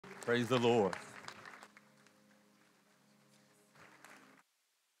Praise the Lord.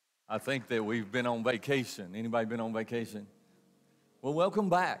 I think that we've been on vacation. Anybody been on vacation? Well, welcome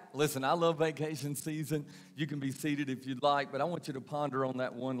back. Listen, I love vacation season. You can be seated if you'd like, but I want you to ponder on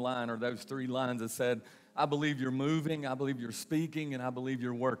that one line or those three lines that said, I believe you're moving, I believe you're speaking, and I believe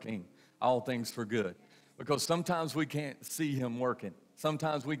you're working all things for good. Because sometimes we can't see him working.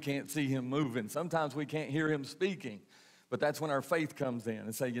 Sometimes we can't see him moving. Sometimes we can't hear him speaking. But that's when our faith comes in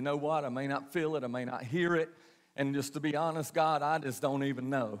and say, you know what, I may not feel it, I may not hear it. And just to be honest, God, I just don't even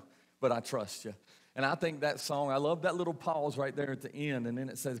know, but I trust you. And I think that song, I love that little pause right there at the end. And then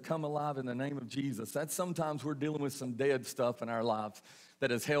it says, come alive in the name of Jesus. That's sometimes we're dealing with some dead stuff in our lives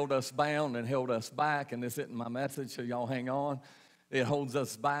that has held us bound and held us back. And this isn't my message, so y'all hang on. It holds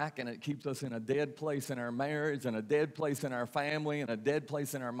us back and it keeps us in a dead place in our marriage and a dead place in our family and a dead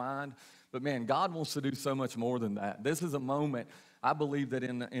place in our mind. But man, God wants to do so much more than that. This is a moment, I believe that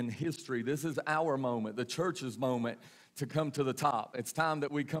in history, this is our moment, the church's moment to come to the top. It's time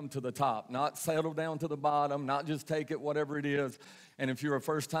that we come to the top, not settle down to the bottom, not just take it, whatever it is. And if you're a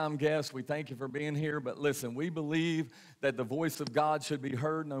first-time guest, we thank you for being here. But listen, we believe that the voice of God should be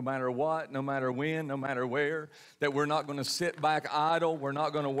heard no matter what, no matter when, no matter where, that we're not going to sit back idle. We're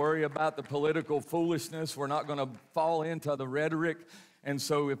not going to worry about the political foolishness. We're not going to fall into the rhetoric. And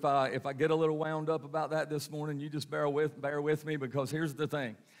so if I get a little wound up about that this morning, you just bear with me, because here's the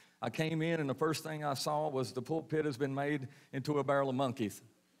thing. I came in and the first thing I saw was the pulpit has been made into a barrel of monkeys.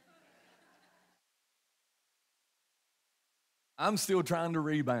 I'm still trying to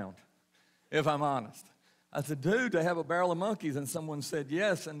rebound, if I'm honest. I said, dude, to have a barrel of monkeys, and someone said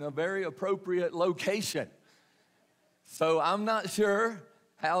yes, in a very appropriate location. So I'm not sure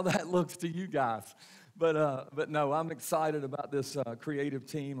how that looks to you guys. But no, I'm excited about this creative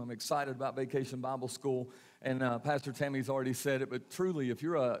team. I'm excited about Vacation Bible School. And Pastor Tammy's already said it, but truly, if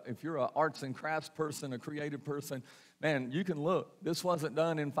you're a arts and crafts person, a creative person, man, you can look. This wasn't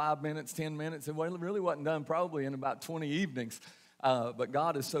done in 5 minutes, 10 minutes. It really wasn't done probably in about 20 evenings. But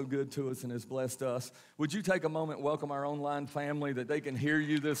God is so good to us and has blessed us. Would you take a moment, welcome our online family, that they can hear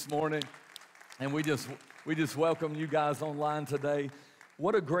you this morning? And we just welcome you guys online today.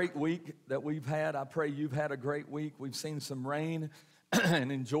 What a great week that we've had. I pray you've had a great week. We've seen some rain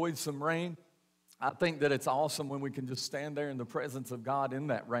and enjoyed some rain. I think that it's awesome when we can just stand there in the presence of God in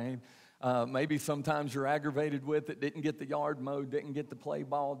that rain. Maybe sometimes you're aggravated with it, didn't get the yard mowed, didn't get to play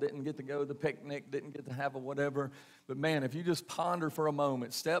ball, didn't get to go to the picnic, didn't get to have a whatever. But man, if you just ponder for a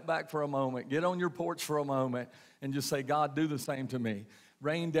moment, step back for a moment, get on your porch for a moment, and just say, God, do the same to me.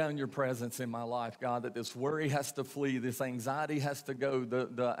 Rain down your presence in my life, God, that this worry has to flee, this anxiety has to go,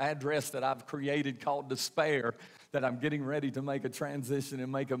 the address that I've created called despair, that I'm getting ready to make a transition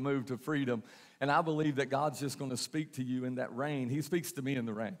and make a move to freedom. And I believe that God's just going to speak to you in that rain. He speaks to me in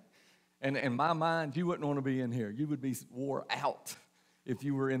the rain. And in my mind, you wouldn't want to be in here. You would be wore out if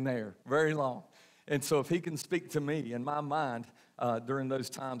you were in there very long. And so if he can speak to me in my mind during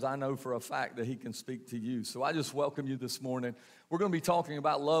those times, I know for a fact that he can speak to you. So I just welcome you this morning. We're going to be talking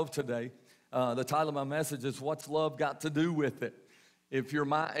about love today. The title of my message is, What's Love Got to Do with It? If you're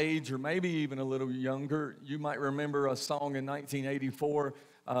my age or maybe even a little younger, you might remember a song in 1984,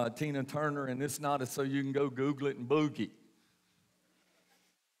 Tina Turner, and it's not so you can go Google it and boogie.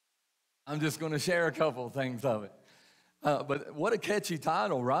 I'm just going to share a couple of things of it. But what a catchy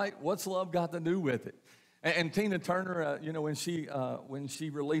title, right? What's love got to do with it? And Tina Turner, when she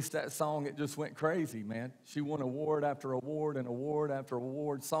released that song, it just went crazy, man. She won award after award and award after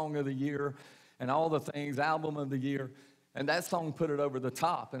award, Song of the Year and all the things, Album of the Year. And that song put it over the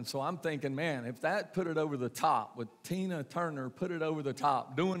top. And so I'm thinking, man, if that put it over the top, with Tina Turner put it over the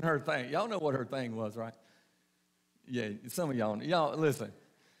top, doing her thing. Y'all know what her thing was, right? Yeah, some of y'all know. Y'all, listen,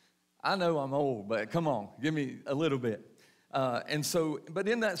 I know I'm old, but come on, give me a little bit. But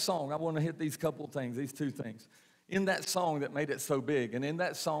in that song, I want to hit these couple of things, these two things. In that song that made it so big, and in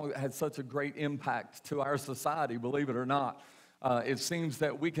that song that had such a great impact to our society, believe it or not, it seems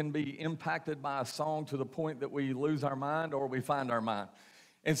that we can be impacted by a song to the point that we lose our mind or we find our mind.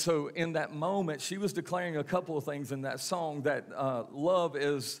 And so in that moment, she was declaring a couple of things in that song, that love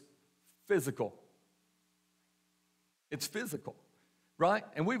is physical. It's physical, right?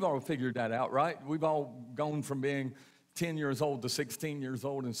 And we've all figured that out, right? We've all gone from being 10 years old to 16 years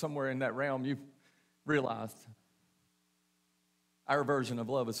old, and somewhere in that realm you've realized our version of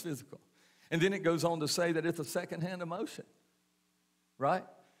love is physical. And then it goes on to say that it's a secondhand emotion, right?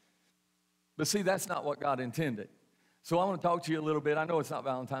 But see, that's not what God intended. So I want to talk to you a little bit. I know it's not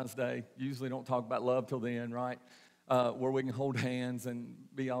Valentine's Day. Usually don't talk about love till the end, right? Where we can hold hands and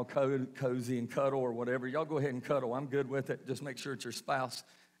be all cozy and cuddle or whatever. Y'all go ahead and cuddle. I'm good with it. Just make sure it's your spouse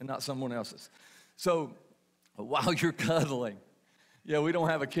and not someone else's. So while you're cuddling, yeah, we don't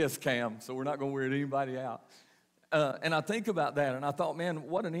have a kiss cam, so we're not going to weird anybody out. And I think about that, and I thought, man,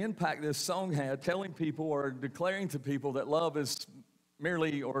 what an impact this song had, telling people or declaring to people that love is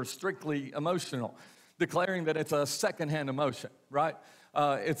merely or strictly emotional, declaring that it's a secondhand emotion, right?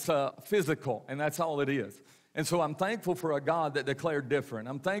 It's physical, and that's all it is. And so I'm thankful for a God that declared different.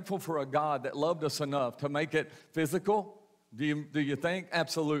 I'm thankful for a God that loved us enough to make it physical. Do you think?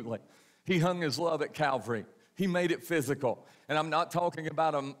 Absolutely. He hung his love at Calvary. He made it physical. And I'm not talking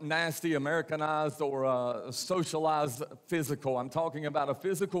about a nasty, Americanized, or a socialized physical. I'm talking about a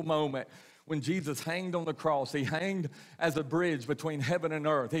physical moment when Jesus hanged on the cross. He hanged as a bridge between heaven and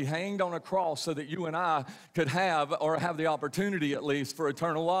earth. He hanged on a cross so that you and I could have the opportunity at least for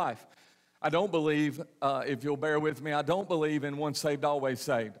eternal life. I don't believe, if you'll bear with me, I don't believe in once saved, always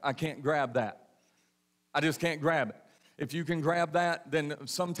saved. I can't grab that. I just can't grab it. If you can grab that, then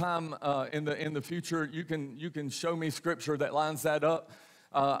sometime in the future, you can show me scripture that lines that up.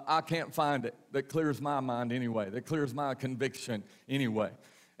 I can't find it that clears my mind anyway, that clears my conviction anyway.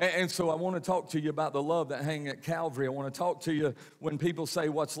 And so I want to talk to you about the love that hang at Calvary. I want to talk to you when people say,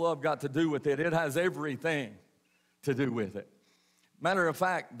 what's love got to do with it? It has everything to do with it. Matter of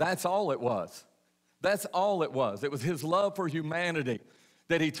fact, that's all it was. That's all it was. It was his love for humanity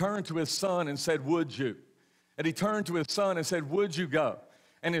that he turned to his son and said, would you? And he turned to his son and said, would you go?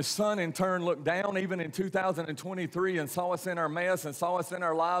 And his son in turn looked down even in 2023 and saw us in our mess and saw us in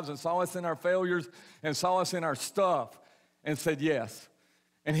our lives and saw us in our failures and saw us in our stuff and said yes.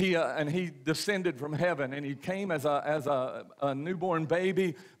 And he descended from heaven, and he came as a newborn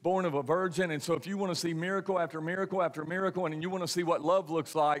baby, born of a virgin. And so if you want to see miracle after miracle after miracle, and you want to see what love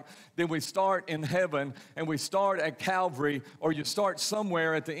looks like, then we start in heaven, and we start at Calvary, or you start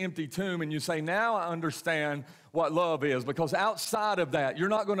somewhere at the empty tomb, and you say, now I understand what love is. Because outside of that, you're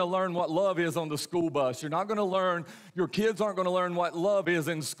not going to learn what love is on the school bus. You're not going to learn, your kids aren't going to learn what love is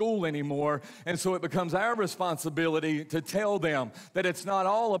in school anymore. And so it becomes our responsibility to tell them that it's not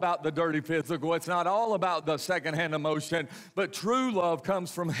all about the dirty physical. It's not all about the secondhand emotion. But true love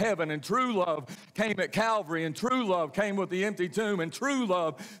comes from heaven. And true love came at Calvary. And true love came with the empty tomb. And true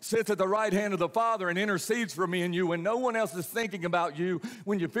love sits at the right hand of the Father and intercedes for me and you when no one else is thinking about you.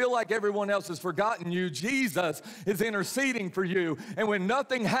 When you feel like everyone else has forgotten you, Jesus is interceding for you. And when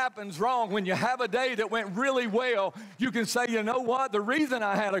nothing happens wrong, when you have a day that went really well, you can say, you know what? The reason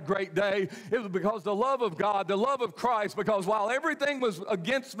I had a great day is because the love of God, the love of Christ, because while everything was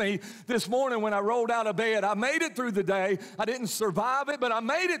against me this morning when I rolled out of bed, I made it through the day. I didn't survive it, but I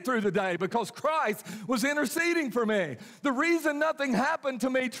made it through the day because Christ was interceding for me. The reason nothing happened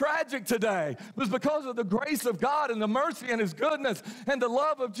to me tragic today was because of the grace of God and the mercy and his goodness and the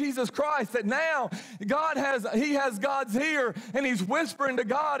love of Jesus Christ, that now he has God's ear, and he's whispering to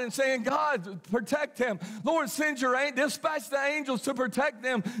God and saying, God, protect him. Lord, dispatch the angels to protect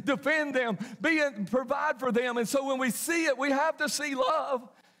them, defend them, provide for them. And so when we see it, we have to see love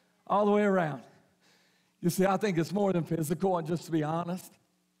all the way around. You see, I think it's more than physical, and just to be honest,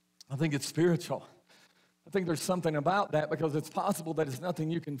 I think it's spiritual. I think there's something about that, because it's possible that it's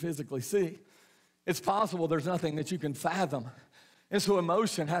nothing you can physically see. It's possible there's nothing that you can fathom. And so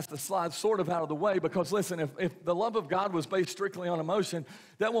emotion has to slide sort of out of the way, because listen, if the love of God was based strictly on emotion,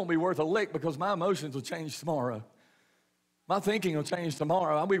 that won't be worth a lick, because my emotions will change tomorrow. My thinking will change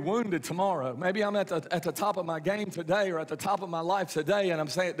tomorrow. I'll be wounded tomorrow. Maybe I'm at the top of my game today, or at the top of my life today, and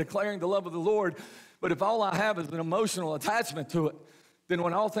I'm declaring the love of the Lord. But if all I have is an emotional attachment to it, then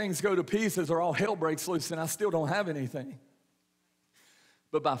when all things go to pieces or all hell breaks loose, then I still don't have anything.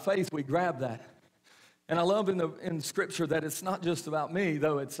 But by faith, we grab that. And I love in Scripture that it's not just about me,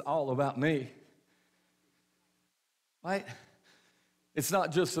 though it's all about me. Right? It's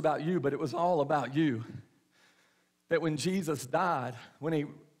not just about you, but it was all about you. That when Jesus died, when he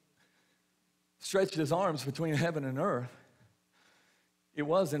stretched his arms between heaven and earth, it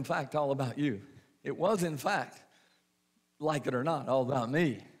was in fact all about you. It was in fact, like it or not, all about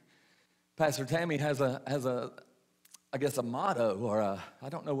me. Pastor Tammy has a motto, or I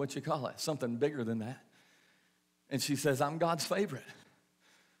don't know what you call it, something bigger than that. And she says, I'm God's favorite.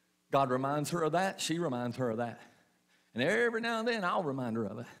 God reminds her of that. She reminds her of that. And every now and then, I'll remind her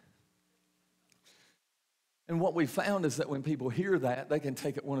of it. And what we found is that when people hear that, they can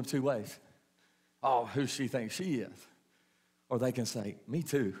take it one of two ways. Oh, who she thinks she is. Or they can say, me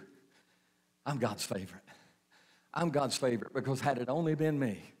too. I'm God's favorite. I'm God's favorite, because had it only been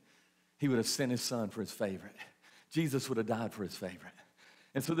me, he would have sent his son for his favorite. Jesus would have died for his favorite.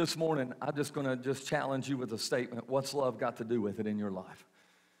 And so this morning, I'm just going to challenge you with a statement. What's love got to do with it in your life?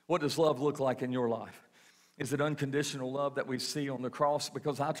 What does love look like in your life? Is it unconditional love that we see on the cross?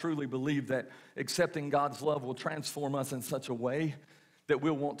 Because I truly believe that accepting God's love will transform us in such a way that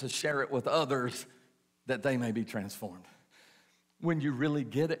we'll want to share it with others that they may be transformed. When you really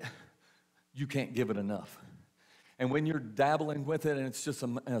get it, you can't give it enough. And when you're dabbling with it and it's just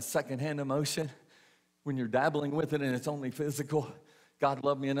a secondhand emotion, when you're dabbling with it and it's only physical, God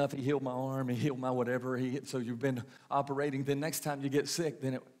loved me enough, he healed my arm, he healed my whatever, so you've been operating. Then next time you get sick,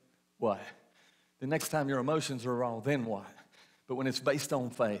 then what? The next time your emotions are wrong, then what? But when it's based on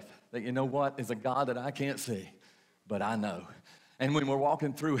faith, that you know what, is a God that I can't see, but I know. And when we're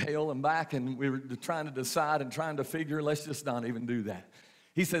walking through hell and back and we're trying to decide and trying to figure, let's just not even do that.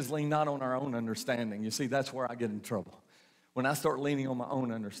 He says, lean not on our own understanding. You see, that's where I get in trouble. When I start leaning on my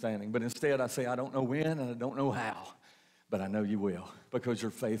own understanding. But instead I say, I don't know when and I don't know how, but I know you will because you're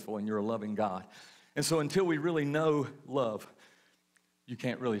faithful and you're a loving God. And so until we really know love, you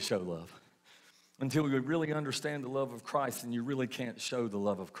can't really show love. Until we really understand the love of Christ, and you really can't show the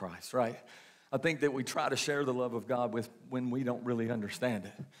love of Christ, right? I think that we try to share the love of God when we don't really understand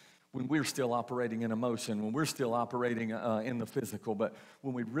it, when we're still operating in emotion, when we're still operating in the physical. But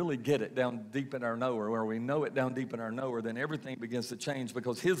when we really get it down deep in our knower, where we know it down deep in our knower, then everything begins to change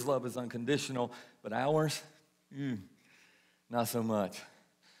because his love is unconditional, but ours, not so much.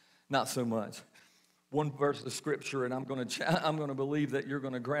 Not so much. One verse of scripture, and I'm going to believe that you're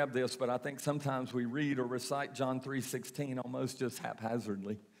going to grab this, but I think sometimes we read or recite John 3:16 almost just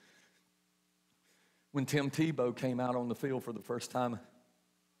haphazardly. When Tim Tebow came out on the field for the first time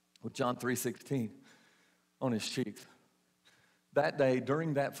with John 3:16 on his cheeks, that day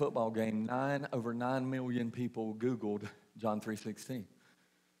during that football game, over 9 million people Googled John 3:16.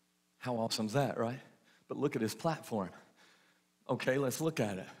 How awesome is that, right? But look at his platform. Okay, let's look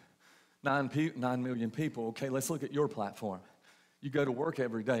at it. 9 million people. Okay, let's look at your platform. You go to work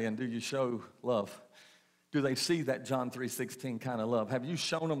every day, and do you show love? Do they see that John 3:16 kind of love? Have you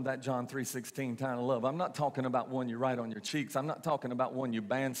shown them that John 3:16 kind of love? I'm not talking about one you write on your cheeks. I'm not talking about one you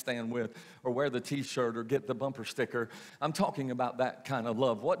bandstand with or wear the T-shirt or get the bumper sticker. I'm talking about that kind of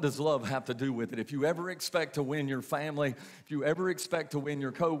love. What does love have to do with it? If you ever expect to win your family, if you ever expect to win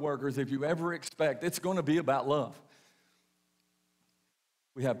your coworkers, if you ever expect, it's going to be about love.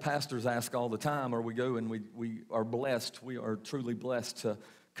 We have pastors ask all the time, or we go and we are blessed. We are truly blessed to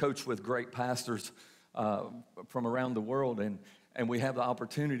coach with great pastors from around the world, and we have the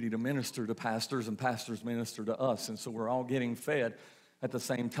opportunity to minister to pastors, and pastors minister to us, and so we're all getting fed at the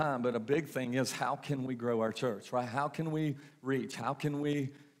same time. But a big thing is, how can we grow our church, right? How can we reach? How can we,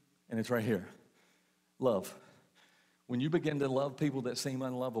 and it's right here, love. When you begin to love people that seem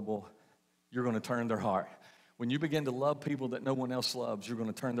unlovable, you're going to turn their heart. When you begin to love people that no one else loves, you're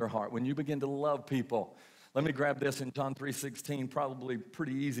going to turn their heart. When you begin to love people, let me grab this in John 3:16, probably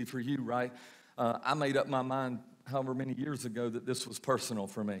pretty easy for you, right? I made up my mind however many years ago that this was personal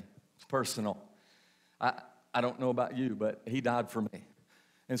for me. It's personal. I don't know about you, but he died for me.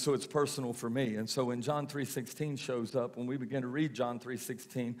 And so it's personal for me. And so when John 3:16 shows up, when we begin to read John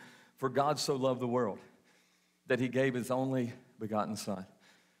 3:16, for God so loved the world that he gave his only begotten son.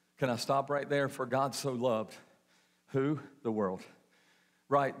 Can I stop right there? For God so loved who? The world.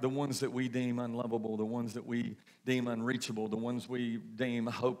 Right, the ones that we deem unlovable, the ones that we deem unreachable, the ones we deem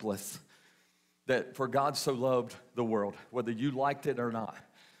hopeless. That for God so loved the world, whether you liked it or not.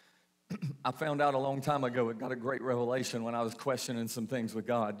 I found out a long time ago, it got a great revelation when I was questioning some things with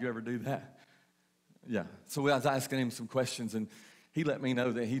God. You ever do that? Yeah. So I was asking him some questions, and he let me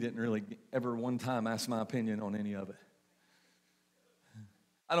know that he didn't really ever one time ask my opinion on any of it.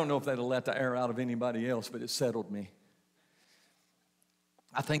 I don't know if that'll let the air out of anybody else, but it settled me.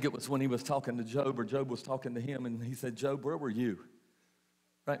 I think it was when he was talking to Job, or Job was talking to him, and he said, Job, where were you?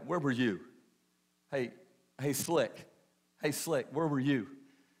 Right? Where were you? Hey, Slick, where were you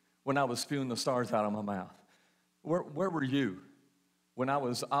when I was spewing the stars out of my mouth? Where were you when I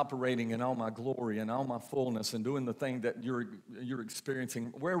was operating in all my glory and all my fullness and doing the thing that you're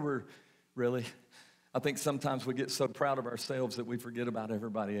experiencing? Really? I think sometimes we get so proud of ourselves that we forget about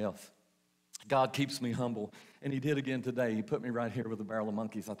everybody else. God keeps me humble, and he did again today. He put me right here with a barrel of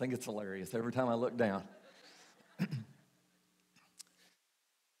monkeys. I think it's hilarious every time I look down.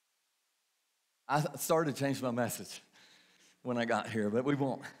 I started to change my message when I got here, but we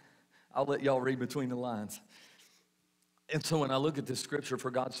won't. I'll let y'all read between the lines. And so when I look at this scripture,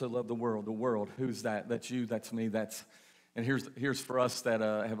 for God so loved the world, who's that? That's you, that's me, and here's for us that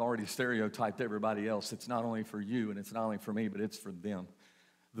have already stereotyped everybody else. It's not only for you and it's not only for me, but it's for them.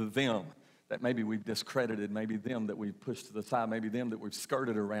 The them that maybe we've discredited, maybe them that we've pushed to the side, maybe them that we've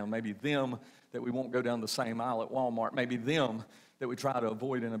skirted around, maybe them that we won't go down the same aisle at Walmart, maybe them that we try to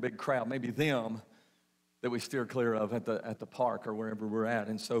avoid in a big crowd, maybe them that we steer clear of at the park or wherever we're at.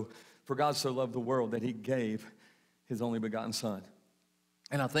 And so, for God so loved the world that he gave his only begotten son.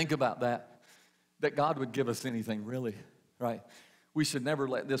 And I think about that God would give us anything, really, right? We should never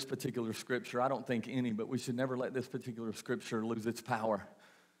let this particular scripture, I don't think any, but we should never let this particular scripture lose its power,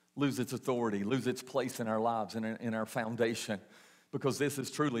 lose its authority, lose its place in our lives and in our foundation, because this is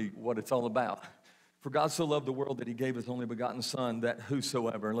truly what it's all about. For God so loved the world that he gave his only begotten son, that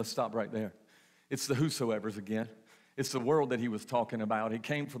whosoever, let's stop right there. It's the whosoevers again. It's the world that he was talking about. He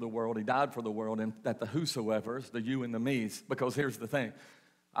came for the world, he died for the world, and that the whosoevers, the you and the me's, because here's the thing,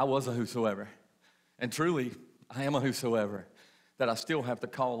 I was a whosoever, and truly, I am a whosoever. That I still have to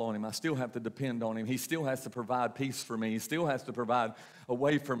call on him. I still have to depend on him. He still has to provide peace for me. He still has to provide a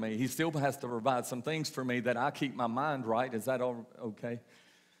way for me. He still has to provide some things for me that I keep my mind right. Is that all okay?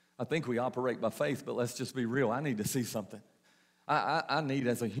 I think we operate by faith, but let's just be real. I need to see something. I need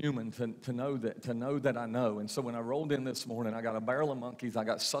as a human to know that I know. And so when I rolled in this morning, I got a barrel of monkeys. I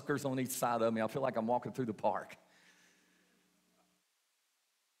got suckers on each side of me. I feel like I'm walking through the park.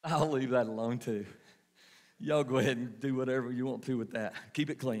 I'll leave that alone too. Y'all go ahead and do whatever you want to with that. Keep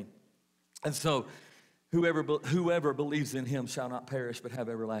it clean. And so whoever believes in him shall not perish but have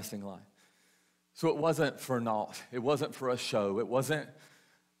everlasting life. So it wasn't for naught. It wasn't for a show. It wasn't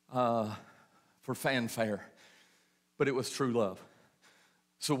for fanfare. But it was true love.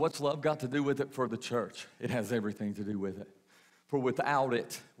 So what's love got to do with it for the church? It has everything to do with it. For without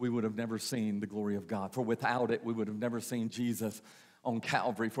it, we would have never seen the glory of God. For without it, we would have never seen Jesus on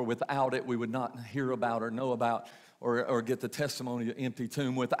Calvary. For without it, we would not hear about or know about or get the testimony of the empty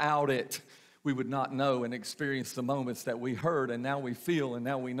tomb. Without it, we would not know and experience the moments that we heard and now we feel and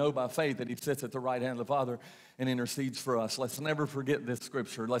now we know by faith that he sits at the right hand of the Father and intercedes for us. Let's never forget this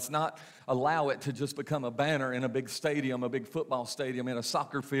scripture. Let's not allow it to just become a banner in a big stadium, a big football stadium, in a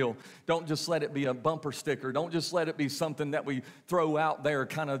soccer field. Don't just let it be a bumper sticker. Don't just let it be something that we throw out there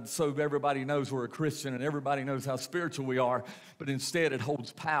kind of so everybody knows we're a Christian and everybody knows how spiritual we are. But instead it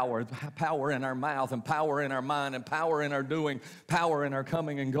holds power in our mouth and power in our mind and power in our doing, power in our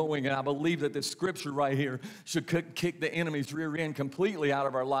coming and going. And I believe that this scripture right here should kick the enemy's rear end completely out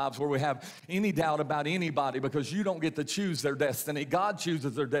of our lives, where we have any doubt about anybody, because you don't get to choose their destiny. God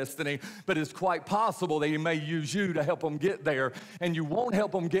chooses their destiny, but it's quite possible that he may use you to help them get there. And you won't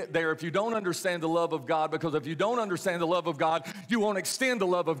help them get there if you don't understand the love of God, because if you don't understand the love of God, you won't extend the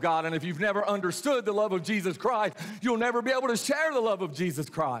love of God. And if you've never understood the love of Jesus Christ, you'll never be able to share the love of Jesus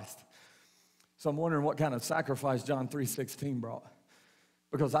Christ. So I'm wondering what kind of sacrifice John 3:16 brought.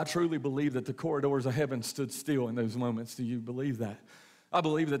 Because I truly believe that the corridors of heaven stood still in those moments. Do you believe that? I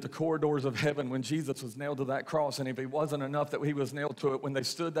believe that the corridors of heaven, when Jesus was nailed to that cross, and if it wasn't enough that he was nailed to it, when they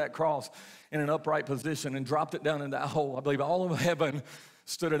stood that cross in an upright position and dropped it down in that hole, I believe all of heaven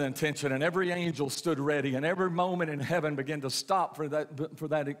stood at attention, and every angel stood ready, and every moment in heaven began to stop for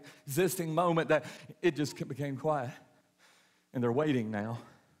that existing moment, that it just became quiet. And they're waiting now.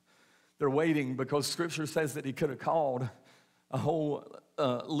 They're waiting because Scripture says that he could have called a whole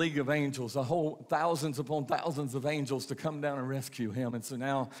league of angels, a whole thousands upon thousands of angels to come down and rescue him. And so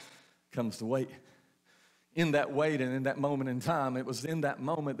now comes the wait. In that wait and in that moment in time, it was in that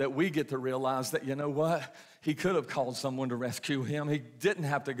moment that we get to realize that, you know what? He could have called someone to rescue him. He didn't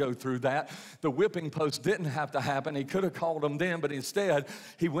have to go through that. The whipping post didn't have to happen. He could have called them then, but instead,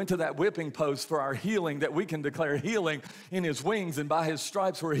 he went to that whipping post for our healing, that we can declare healing in his wings, and by his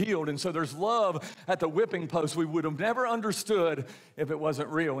stripes we're healed. And so there's love at the whipping post we would have never understood if it wasn't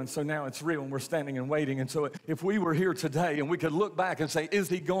real. And so now it's real, and we're standing and waiting. And so if we were here today and we could look back and say, is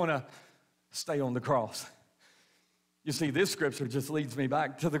he going to stay on the cross? You see, this scripture just leads me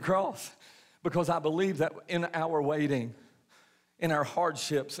back to the cross, because I believe that in our waiting, in our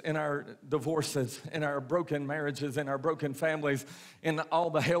hardships, in our divorces, in our broken marriages, in our broken families, in all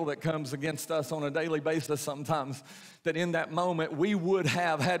the hell that comes against us on a daily basis sometimes, that in that moment we would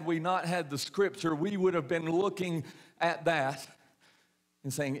have, had we not had the scripture, we would have been looking at that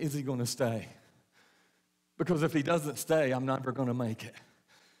and saying, is he going to stay? Because if he doesn't stay, I'm never going to make it.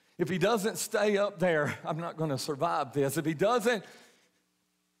 If he doesn't stay up there, I'm not going to survive this. If he doesn't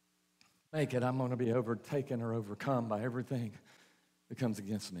make it, I'm going to be overtaken or overcome by everything that comes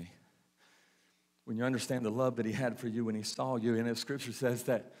against me. When you understand the love that he had for you when he saw you, and the scripture says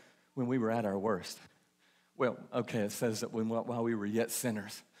that when we were at our worst. Well, okay, it says that while we were yet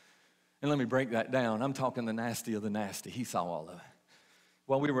sinners. And let me break that down. I'm talking the nasty of the nasty. He saw all of it.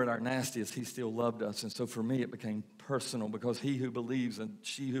 While we were at our nastiest, he still loved us. And so for me, it became personal, because he who believes and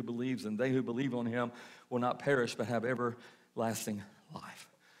she who believes and they who believe on him will not perish but have everlasting life.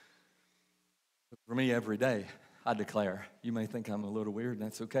 For me, every day, I declare, you may think I'm a little weird, and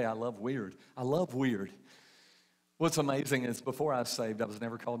that's okay. I love weird. I love weird. What's amazing is before I was saved, I was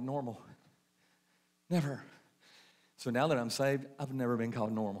never called normal. Never. So now that I'm saved, I've never been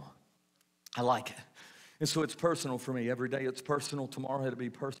called normal. I like it. And so it's personal for me. Every day it's personal. Tomorrow it'll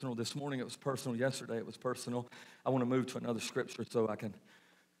be personal. This morning it was personal. Yesterday it was personal. I want to move to another scripture so I can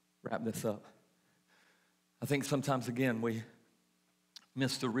wrap this up. I think sometimes, again, we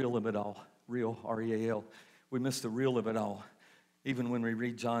miss the real of it all. Real, R-E-A-L. We miss the real of it all. Even when we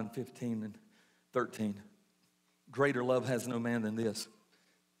read John 15 and 13. Greater love has no man than this,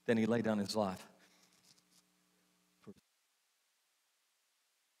 than he laid down his life.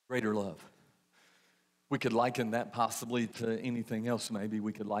 Greater love. We could liken that possibly to anything else maybe.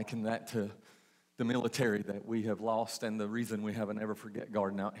 We could liken that to the military that we have lost and the reason we have a never forget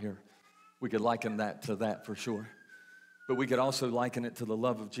garden out here. We could liken that to that for sure. But we could also liken it to the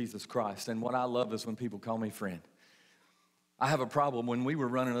love of Jesus Christ. And what I love is when people call me friend. I have a problem. When we were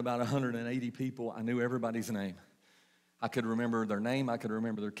running about 180 people, I knew everybody's name. I could remember their name. I could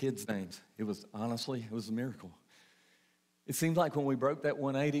remember their kids' names. It was a miracle. It seemed like when we broke that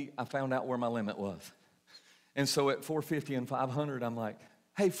 180, I found out where my limit was. And so at 450 and 500, I'm like,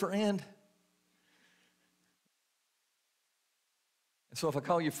 hey, friend. And so if I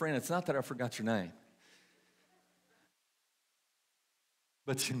call you friend, it's not that I forgot your name.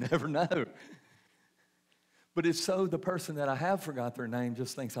 But you never know. But it's so the person that I have forgot their name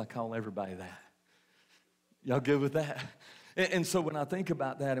just thinks I call everybody that. Y'all good with that? And so when I think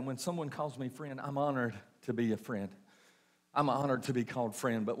about that and when someone calls me friend, I'm honored to be a friend. I'm honored to be called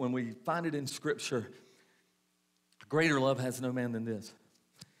friend. But when we find it in Scripture, greater love has no man than this,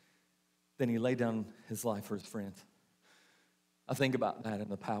 than he laid down his life for his friends. I think about that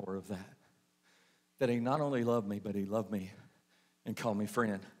and the power of that. That he not only loved me, but he loved me and called me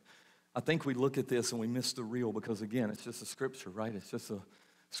friend. I think we look at this and we miss the real because, again, it's just a scripture, right? It's just a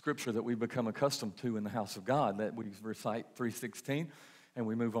scripture that we've become accustomed to in the house of God, that we recite 3:16 and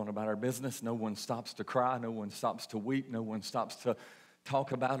we move on about our business. No one stops to cry. No one stops to weep. No one stops to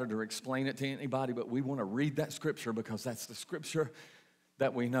talk about it or explain it to anybody, but we want to read that scripture because that's the scripture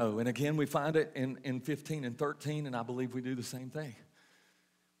that we know. And again, we find it in 15 and 13, and I believe we do the same thing.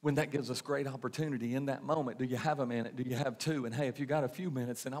 When that gives us great opportunity in that moment, do you have a minute? Do you have two? And hey, if you got a few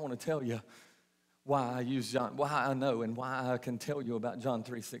minutes, then I want to tell you why I use John, why I know and why I can tell you about John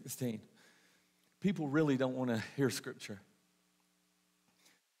 3:16. People really don't want to hear scripture.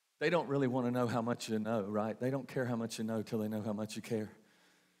 They don't really want to know how much you know, right? They don't care how much you know till they know how much you care.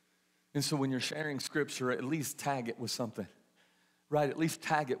 And so when you're sharing scripture, at least tag it with something, right? At least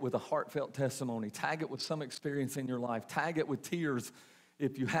tag it with a heartfelt testimony. Tag it with some experience in your life. Tag it with tears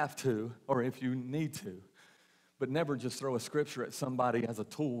if you have to or if you need to. But never just throw a scripture at somebody as a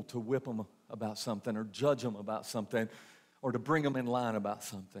tool to whip them about something or judge them about something or to bring them in line about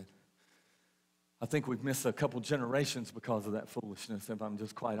something. I think we've missed a couple generations because of that foolishness, if I'm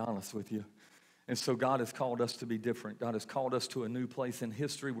just quite honest with you. And so God has called us to be different. God has called us to a new place in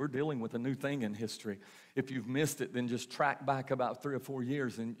history. We're dealing with a new thing in history. If you've missed it, then just track back about 3 or 4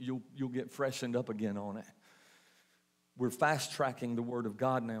 years and you'll get freshened up again on it. We're fast-tracking the Word of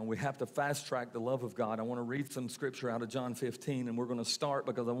God now. We have to fast-track the love of God. I want to read some scripture out of John 15, and we're going to start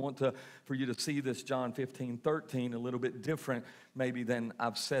because I want for you to see this John 15:13 a little bit different maybe than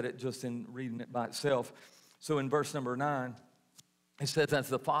I've said it just in reading it by itself. So in verse number 9, it says, as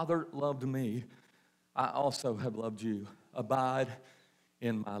the Father loved me, I also have loved you. Abide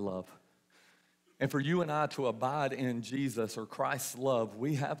in my love. And for you and I to abide in Jesus or Christ's love,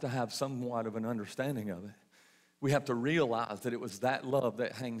 we have to have somewhat of an understanding of it. We have to realize that it was that love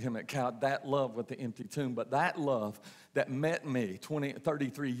that hanged him at Calvary, that love with the empty tomb, but that love that met me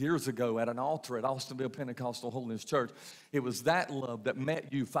 33 years ago at an altar at Austinville Pentecostal Holiness Church. It was that love that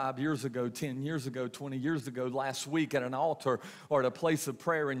met you 5 years ago, 10 years ago, 20 years ago, last week at an altar or at a place of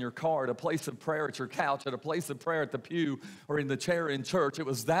prayer in your car, at a place of prayer at your couch, at a place of prayer at the pew or in the chair in church. It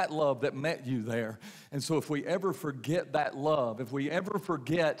was that love that met you there. And so if we ever forget that love, if we ever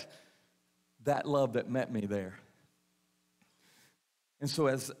forget that love that met me there, and so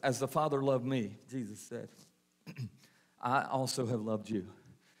as the Father loved me, Jesus said, I also have loved you.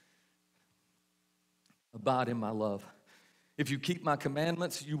 Abide in my love. If you keep my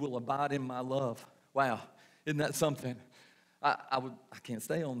commandments, you will abide in my love. Wow, isn't that something? I can't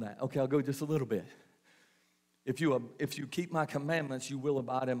stay on that. Okay, I'll go just a little bit. If you keep my commandments, you will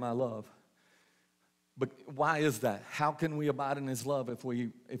abide in my love. But why is that? How can we abide in his love if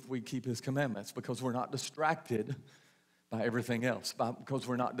we keep his commandments? Because we're not distracted by everything else, because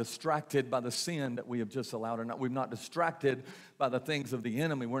we're not distracted by the sin that we have just allowed, or not. We're not distracted by the things of the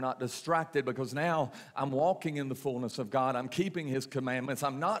enemy. We're not distracted because now I'm walking in the fullness of God. I'm keeping his commandments.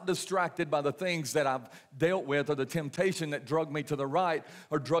 I'm not distracted by the things that I've dealt with or the temptation that drug me to the right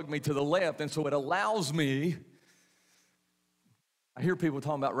or drug me to the left. And so it allows me, I hear people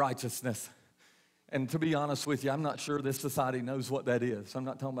talking about righteousness. And to be honest with you, I'm not sure this society knows what that is. I'm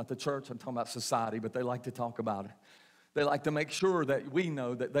not talking about the church, I'm talking about society, but they like to talk about it. They like to make sure that we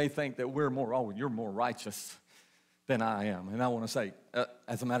know that they think that we're more, oh, you're more righteous than I am. And I want to say,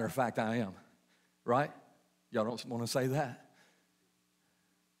 as a matter of fact, I am. Right? Y'all don't want to say that?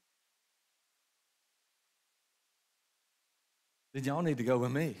 Then y'all need to go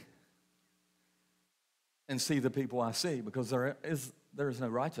with me and see the people I see, because there is no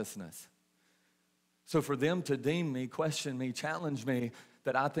righteousness. So for them to deem me, question me, challenge me,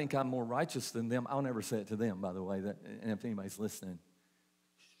 that I think I'm more righteous than them, I'll never say it to them, by the way, and if anybody's listening.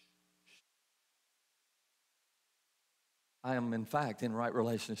 I am, in fact, in right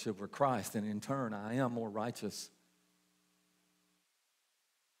relationship with Christ, and in turn, I am more righteous.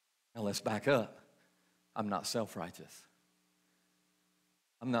 Now let's back up. I'm not self-righteous.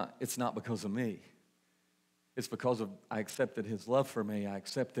 It's not because of me. It's because I accepted his love for me. I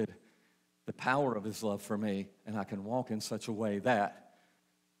accepted the power of his love for me, and I can walk in such a way that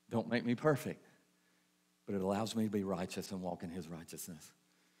don't make me perfect, but it allows me to be righteous and walk in his righteousness.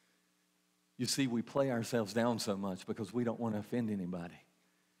 You see, we play ourselves down so much because we don't want to offend anybody.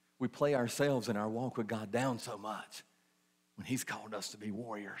 We play ourselves in our walk with God down so much when he's called us to be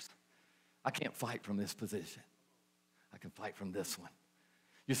warriors. I can't fight from this position. I can fight from this one.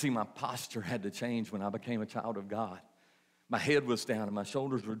 You see, my posture had to change when I became a child of God. My head was down and my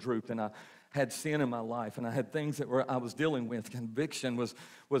shoulders were drooped, and I had sin in my life, and I had things that I was dealing with. Conviction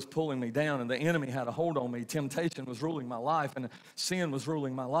was pulling me down, and the enemy had a hold on me. Temptation was ruling my life, and sin was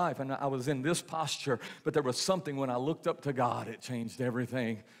ruling my life, and I was in this posture. But there was something when I looked up to God, it changed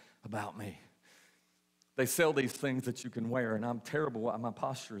everything about me. They sell these things that you can wear, and I'm terrible. My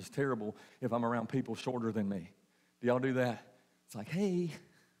posture is terrible if I'm around people shorter than me. Do y'all do that? It's like, hey.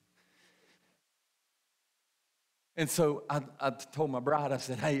 And so I told my bride, I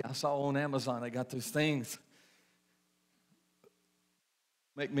said, hey, I saw on Amazon, they got those things.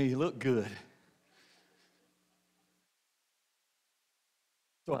 Make me look good.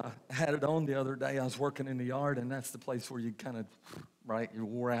 So I had it on the other day. I was working in the yard, and that's the place where you kind of, right, you're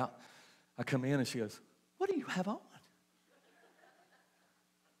wore out. I come in, and she goes, what do you have on?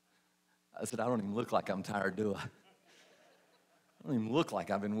 I said, I don't even look like I'm tired, do I? I don't even look like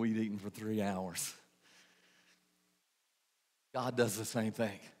I've been weed eating for 3 hours. God does the same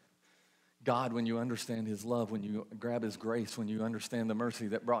thing. God, when you understand his love, when you grab his grace, when you understand the mercy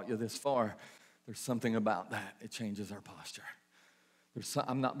that brought you this far, there's something about that. It changes our posture.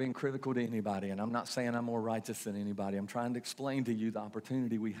 I'm not being critical to anybody, and I'm not saying I'm more righteous than anybody. I'm trying to explain to you the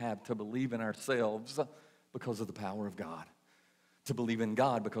opportunity we have to believe in ourselves because of the power of God, to believe in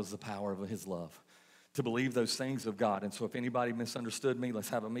God because of the power of his love, to believe those things of God. And so if anybody misunderstood me, let's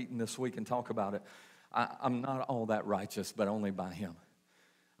have a meeting this week and talk about it. I'm not all that righteous, but only by him.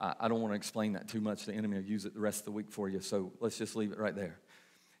 I don't want to explain that too much. The enemy will use it the rest of the week for you, so let's just leave it right there.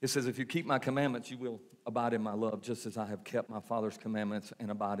 It says, if you keep my commandments, you will abide in my love, just as I have kept my Father's commandments and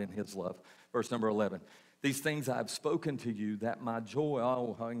abide in his love. Verse number 11. These things I have spoken to you, that my joy,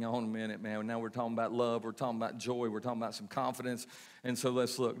 oh, hang on a minute, man. Now we're talking about love, we're talking about joy, we're talking about some confidence. And so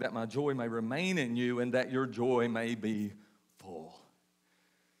let's look, that my joy may remain in you and that your joy may be full.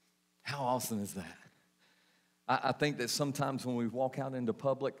 How awesome is that? I think that sometimes when we walk out into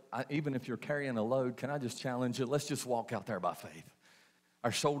public, even if you're carrying a load, can I just challenge you? Let's just walk out there by faith.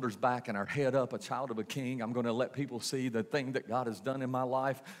 Our shoulders back and our head up, a child of a king. I'm going to let people see the thing that God has done in my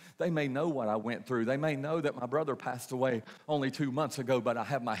life. They may know what I went through. They may know that my brother passed away only 2 months ago, but I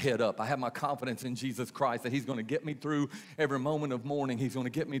have my head up. I have my confidence in Jesus Christ that he's going to get me through every moment of mourning. He's going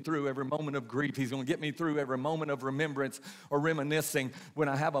to get me through every moment of grief. He's going to get me through every moment of remembrance or reminiscing when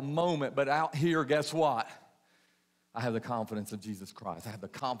I have a moment. But out here, guess what? I have the confidence of Jesus Christ. I have the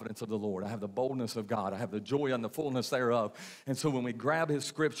confidence of the Lord. I have the boldness of God. I have the joy and the fullness thereof. And so when we grab his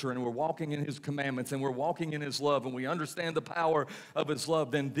scripture and we're walking in his commandments and we're walking in his love and we understand the power of his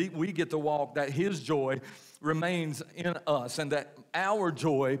love, then we get to walk that his joy remains in us and that our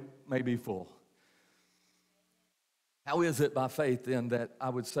joy may be full. How is it by faith then that I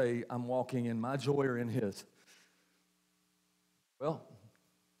would say I'm walking in my joy or in his? Well,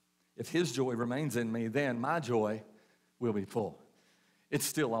 if his joy remains in me, then my joy will be full. It's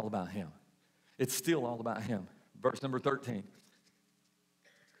still all about him. It's still all about him. Verse number 13.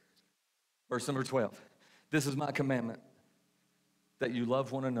 Verse number 12. This is my commandment, that you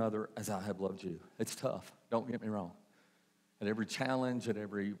love one another as I have loved you. It's tough, don't get me wrong. At every challenge, at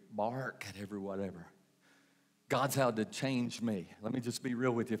every bark, at every whatever. God's had to change me. Let me just be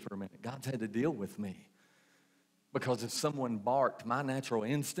real with you for a minute. God's had to deal with me. Because if someone barked, my natural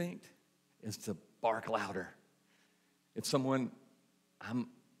instinct is to bark louder. If someone,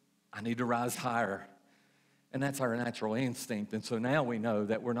 I need to rise higher. And that's our natural instinct. And so now we know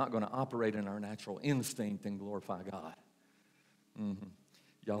that we're not going to operate in our natural instinct and glorify God.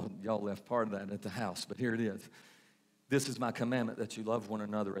 Y'all left part of that at the house, but here it is. This is my commandment, that you love one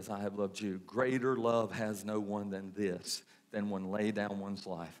another as I have loved you. Greater love has no one than this, than one lay down one's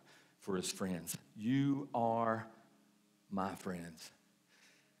life for his friends. You are my friends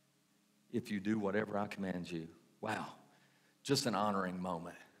if you do whatever I command you. Wow, just an honoring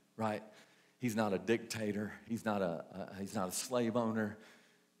moment, right? He's not a dictator. He's not a slave owner,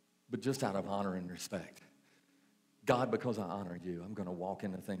 but just out of honor and respect. God, because I honor you, I'm going to walk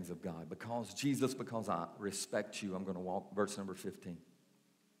in the things of God. Because I respect you, I'm going to walk. Verse number 15.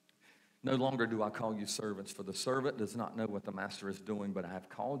 No longer do I call you servants, for the servant does not know what the master is doing, but I have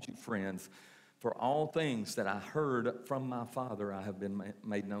called you friends. For all things that I heard from my Father, I have been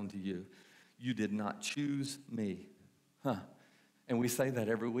made known to you. You did not choose me. And we say that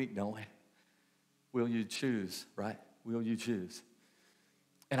every week, don't we? Will you choose, right? Will you choose?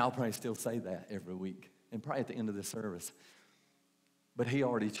 And I'll probably still say that every week. And probably at the end of this service. But he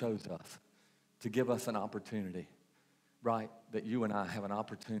already chose us to give us an opportunity, right? That you and I have an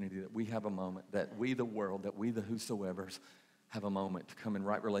opportunity, that we have a moment, that we the world, that we the whosoevers have a moment to come in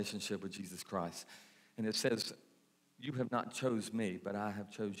right relationship with Jesus Christ. And it says, you have not chose me, but I have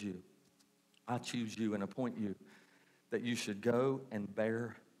chose you. I choose you and appoint you that you should go and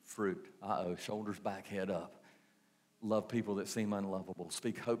bear fruit. Shoulders back, head up. Love people that seem unlovable.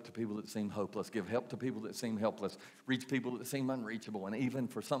 Speak hope to people that seem hopeless. Give help to people that seem helpless. Reach people that seem unreachable. And even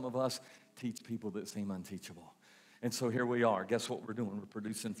for some of us, teach people that seem unteachable. And so here we are. Guess what we're doing? We're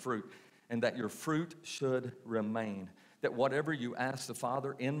producing fruit. And that your fruit should remain. That whatever you ask the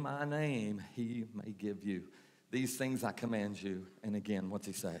Father in my name, he may give you. These things I command you. And again, what's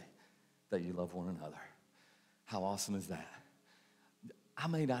he say? That you love one another. How awesome is that? I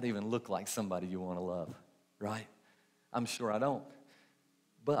may not even look like somebody you want to love, right? I'm sure I don't.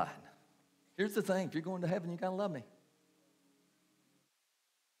 But here's the thing. If you're going to heaven, you got to love me.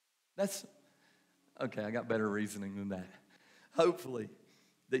 Okay, I got better reasoning than that. Hopefully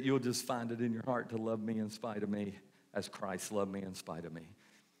that you'll just find it in your heart to love me in spite of me as Christ loved me in spite of me.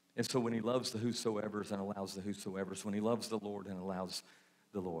 And so when he loves the whosoevers and allows the whosoevers, when he loves the Lord and allows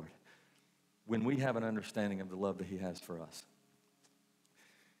the Lord, when we have an understanding of the love that he has for us,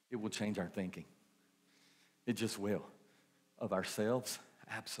 it will change our thinking. It just will. Of ourselves,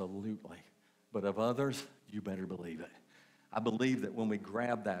 absolutely. But of others, you better believe it. I believe that when we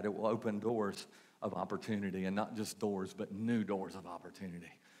grab that, it will open doors of opportunity, and not just doors, but new doors of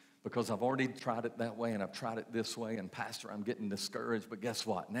opportunity. Because I've already tried it that way, and I've tried it this way, and Pastor, I'm getting discouraged, but guess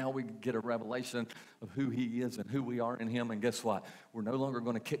what? Now we get a revelation of who he is and who we are in him, and guess what? We're no longer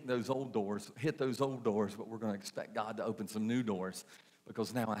going to kick those old doors, hit those old doors, but we're going to expect God to open some new doors,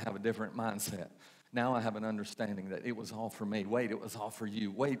 because now I have a different mindset. Now I have an understanding that it was all for me. Wait, it was all for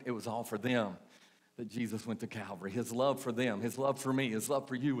you. Wait, it was all for them that Jesus went to Calvary. His love for them, his love for me, his love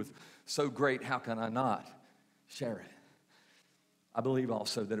for you was so great. How can I not share it? I believe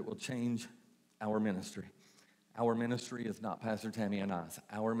also that it will change our ministry. Our ministry is not Pastor Tammy and I's.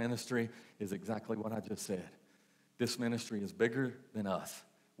 Our ministry is exactly what I just said. This ministry is bigger than us,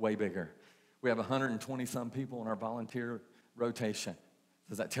 way bigger. We have 120-some people in our volunteer rotation.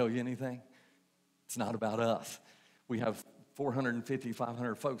 Does that tell you anything? It's not about us. We have 450,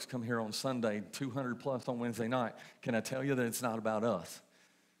 500 folks come here on Sunday, 200 plus on Wednesday night. Can I tell you that it's not about us,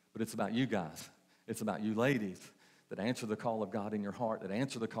 but it's about you guys. It's about you ladies that answer the call of God in your heart, that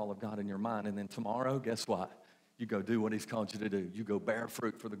answer the call of God in your mind. And then tomorrow, guess what? You go do what he's called you to do. You go bear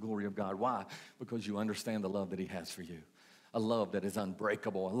fruit for the glory of God. Why? Because you understand the love that he has for you. A love that is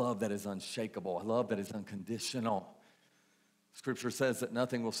unbreakable, a love that is unshakable, a love that is unconditional. Scripture says that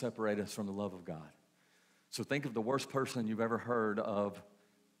nothing will separate us from the love of God. So think of the worst person you've ever heard of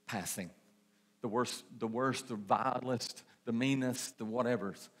passing. The worst, the vilest, the meanest, the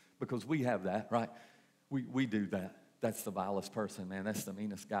whatevers. Because we have that, right? We do that. That's the vilest person, man. That's the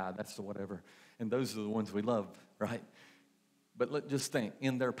meanest guy. That's the whatever. And those are the ones we love, right? But just think,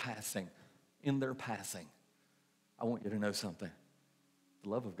 in their passing, I want you to know something. The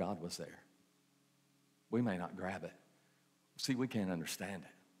love of God was there. We may not grab it. See, we can't understand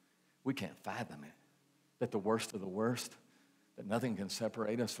it. We can't fathom it. That the worst of the worst, that nothing can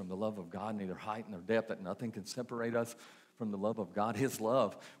separate us from the love of God, neither height nor depth, that nothing can separate us from the love of God. His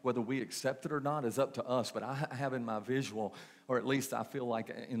love, whether we accept it or not, is up to us. But I have in my visual, or at least I feel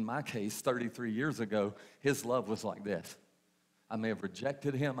like in my case, 33 years ago, his love was like this. I may have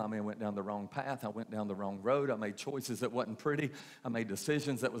rejected him. I may have went down the wrong path. I went down the wrong road. I made choices that wasn't pretty. I made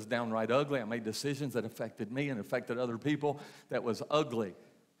decisions that was downright ugly. I made decisions that affected me and affected other people that was ugly.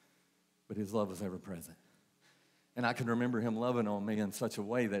 But his love was ever present. And I can remember him loving on me in such a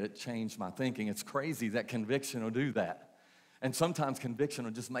way that it changed my thinking. It's crazy that conviction will do that. And sometimes conviction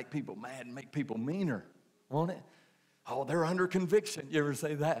will just make people mad and make people meaner, won't it? Oh, they're under conviction. You ever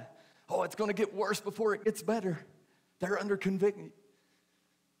say that? Oh, it's going to get worse before it gets better. They're under conviction.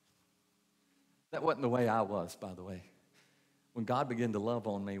 That wasn't the way I was, by the way. When God began to love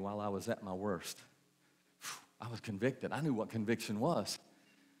on me while I was at my worst, I was convicted. I knew what conviction was.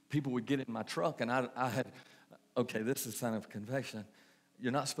 People would get in my truck, and I had... Okay, this is a sign of confession.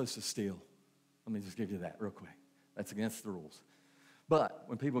 You're not supposed to steal. Let me just give you that real quick. That's against the rules. But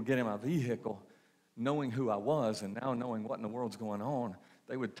when people get in my vehicle, knowing who I was and now knowing what in the world's going on,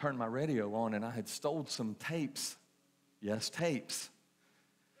 they would turn my radio on, and I had stole some tapes. Yes, tapes.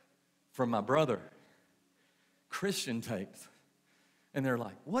 From my brother. Christian tapes. And they're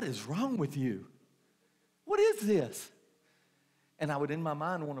like, what is wrong with you? What is this? And I would, in my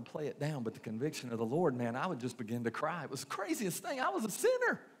mind, want to play it down, but the conviction of the Lord, man, I would just begin to cry. It was the craziest thing. I was a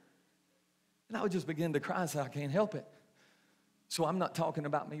sinner. And I would just begin to cry and say, I can't help it. So I'm not talking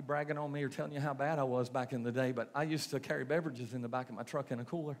about me bragging on me or telling you how bad I was back in the day, but I used to carry beverages in the back of my truck in a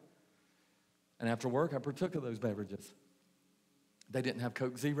cooler. And after work, I partook of those beverages. They didn't have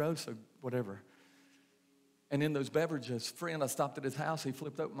Coke Zero, so whatever. And in those beverages, friend, I stopped at his house. He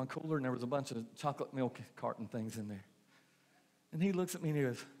flipped open my cooler, and there was a bunch of chocolate milk carton things in there. And he looks at me and he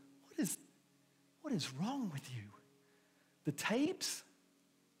goes, what is wrong with you? The tapes?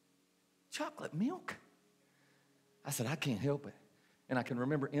 Chocolate milk? I said, I can't help it. And I can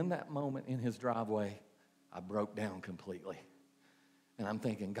remember in that moment in his driveway, I broke down completely. And I'm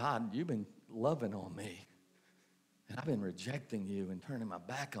thinking, God, you've been loving on me. And I've been rejecting you and turning my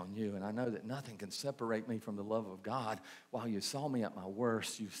back on you. And I know that nothing can separate me from the love of God. While you saw me at my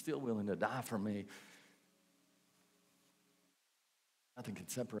worst, you're still willing to die for me. Nothing can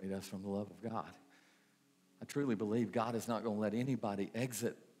separate us from the love of God. I truly believe God is not going to let anybody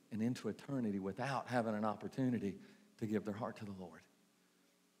exit and into eternity without having an opportunity to give their heart to the Lord.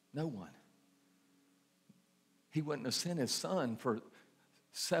 No one. He wouldn't have sent his son for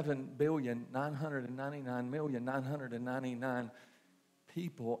 7,999,999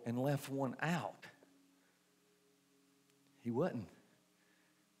 people and left one out. He wouldn't.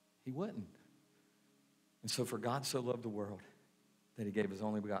 He wouldn't. And so for God so loved the world that he gave his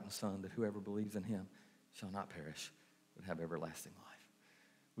only begotten Son, that whoever believes in him shall not perish, but have everlasting life.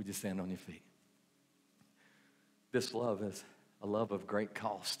 Would you stand on your feet? This love is a love of great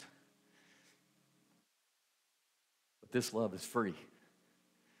cost. But this love is free.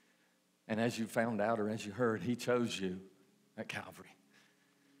 And as you found out or as you heard, he chose you at Calvary.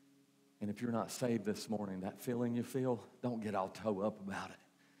 And if you're not saved this morning, that feeling you feel, don't get all toe up about it.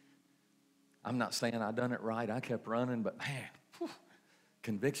 I'm not saying I done it right. I kept running, but man,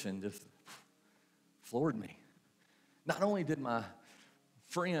 conviction just floored me. Not only did my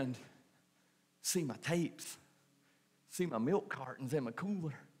friend see my tapes, see my milk cartons in my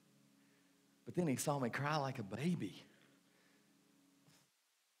cooler, but then he saw me cry like a baby.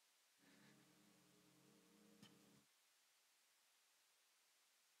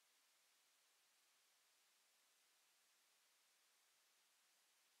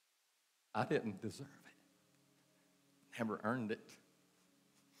 I didn't deserve it. Never earned it.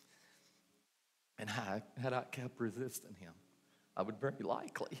 And had I kept resisting him, I would very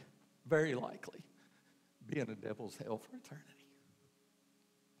likely be in a devil's hell for eternity.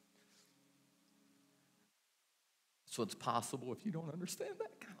 So it's possible if you don't understand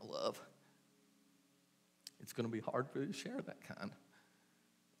that kind of love, it's going to be hard for you to share that kind.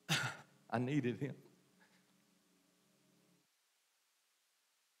 I needed him.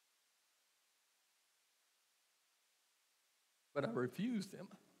 But I refused him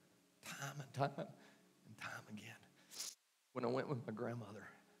time and time and time again. When I went with my grandmother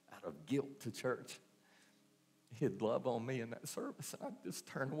out of guilt to church, he'd love on me in that service, and I'd just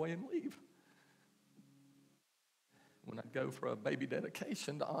turn away and leave. When I'd go for a baby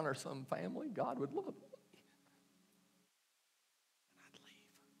dedication to honor some family, God would love on me. And I'd leave.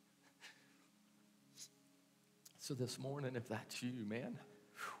 So this morning, if that's you, man,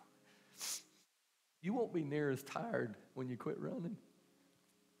 you won't be near as tired when you quit running.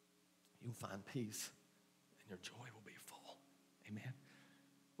 You'll find peace, and your joy will be full. Amen.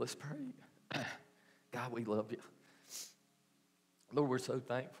 Let's pray. God, we love you. Lord, we're so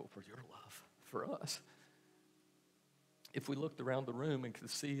thankful for your love for us. If we looked around the room and could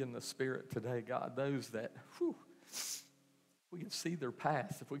see in the Spirit today, God, those that, we can see their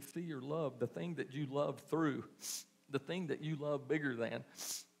past. If we see your love, the thing that you love through, the thing that you love bigger than,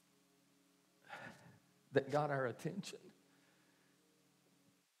 that got our attention.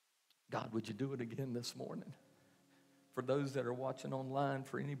 God, would you do it again this morning? For those that are watching online,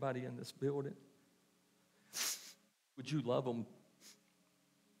 for anybody in this building, would you love them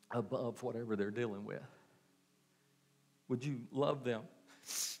above whatever they're dealing with? Would you love them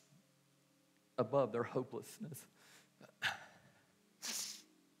above their hopelessness,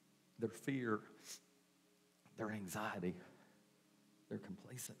 their fear, their anxiety, their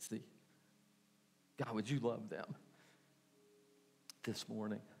complacency? God, would you love them this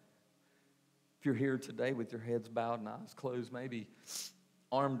morning? If you're here today with your heads bowed and eyes closed, maybe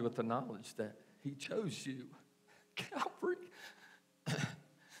armed with the knowledge that he chose you, Calvary, that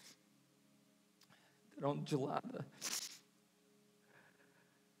on July the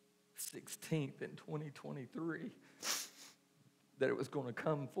 16th in 2023, that it was going to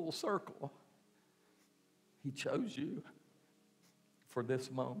come full circle. He chose you for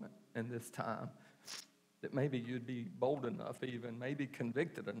this moment and this time, that maybe you'd be bold enough, even maybe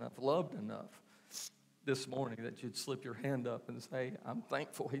convicted enough, loved enough this morning that you'd slip your hand up and say, I'm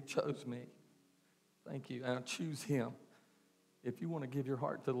thankful he chose me. Thank you. And I choose him. If you want to give your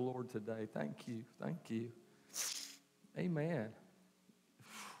heart to the Lord today, thank you. Thank you. Amen.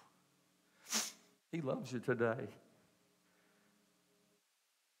 He loves you today.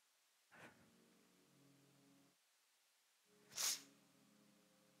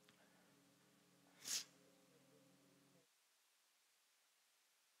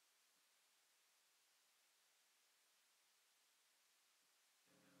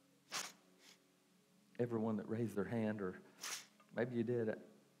 Everyone that raised their hand, or maybe you did it,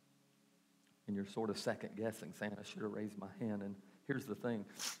 and you're sort of second guessing, saying, I should have raised my hand. And here's the thing.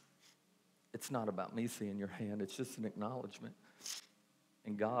 It's not about me seeing your hand. It's just an acknowledgement.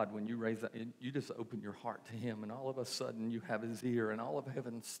 And God, when you raise that, you just open your heart to him, and all of a sudden you have his ear, and all of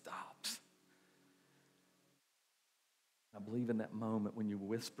heaven stops. I believe in that moment when you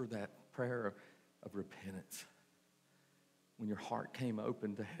whisper that prayer of repentance, when your heart came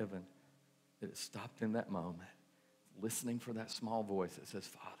open to heaven, that it stopped in that moment, listening for that small voice that says,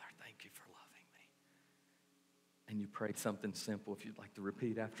 Father, thank you for loving me. And you pray something simple. If you'd like to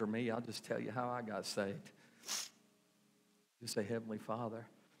repeat after me, I'll just tell you how I got saved. Just say, Heavenly Father,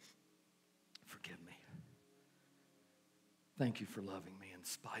 forgive me. Thank you for loving me in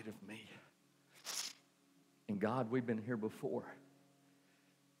spite of me. And God, we've been here before.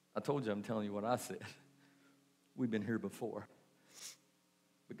 I told you I'm telling you what I said. We've been here before.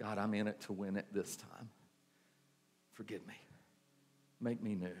 But God, I'm in it to win it this time. Forgive me. Make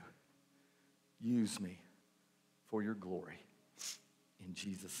me new. Use me for your glory. In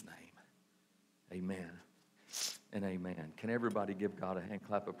Jesus' name, amen and amen. Can everybody give God a hand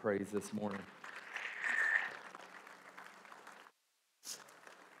clap of praise this morning?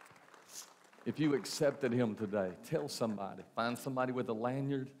 If you accepted him today, tell somebody. Find somebody with a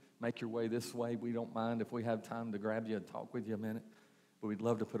lanyard. Make your way this way. We don't mind if we have time to grab you and talk with you a minute. But we'd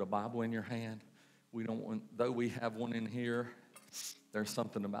love to put a Bible in your hand. We don't want, though we have one in here, there's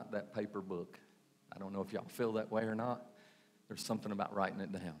something about that paper book. I don't know if y'all feel that way or not. There's something about writing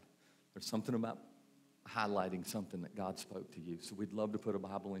it down. There's something about highlighting something that God spoke to you. So we'd love to put a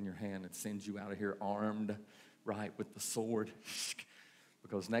Bible in your hand and send you out of here armed, right, with the sword.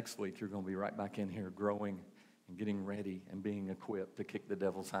 Because next week you're going to be right back in here growing and getting ready and being equipped to kick the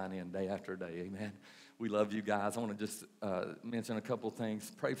devil's hind end day after day. Amen. We love you guys. I want to just mention a couple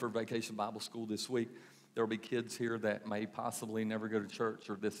things. Pray for Vacation Bible School this week. There will be kids here that may possibly never go to church,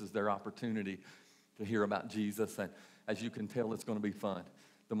 or this is their opportunity to hear about Jesus. And as you can tell, it's going to be fun.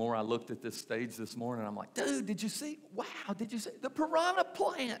 The more I looked at this stage this morning, I'm like, dude, did you see? Wow, did you see the piranha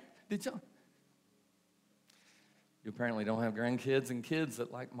plant? Did you? You apparently don't have grandkids and kids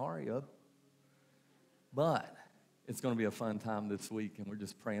that like Mario. But it's going to be a fun time this week, and we're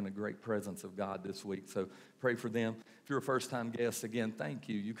just praying a great presence of God this week. So pray for them. If you're a first-time guest, again, thank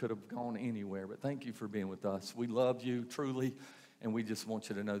you. You could have gone anywhere, but thank you for being with us. We love you truly, and we just want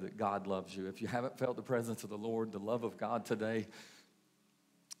you to know that God loves you. If you haven't felt the presence of the Lord, the love of God today,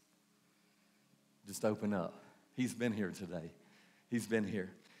 just open up. He's been here today. He's been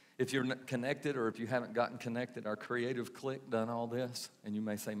here. If you're not connected, or if you haven't gotten connected, our Creative Click done all this, and you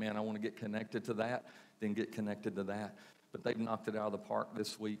may say, man, I want to get connected to that, then get connected to that. But they've knocked it out of the park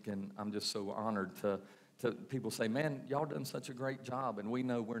this week, and I'm just so honored to people say, man, y'all done such a great job, and we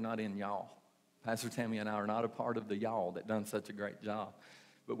know we're not in y'all. Pastor Tammy and I are not a part of the y'all that done such a great job,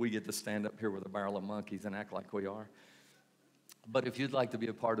 but we get to stand up here with a barrel of monkeys and act like we are. But if you'd like to be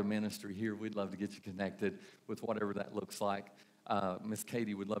a part of ministry here, we'd love to get you connected with whatever that looks like. Miss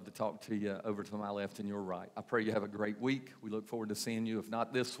Katie would love to talk to you over to my left and your right. I pray you have a great week. We look forward to seeing you. If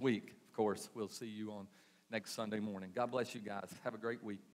not this week, of course, we'll see you on next Sunday morning. God bless you guys. Have a great week.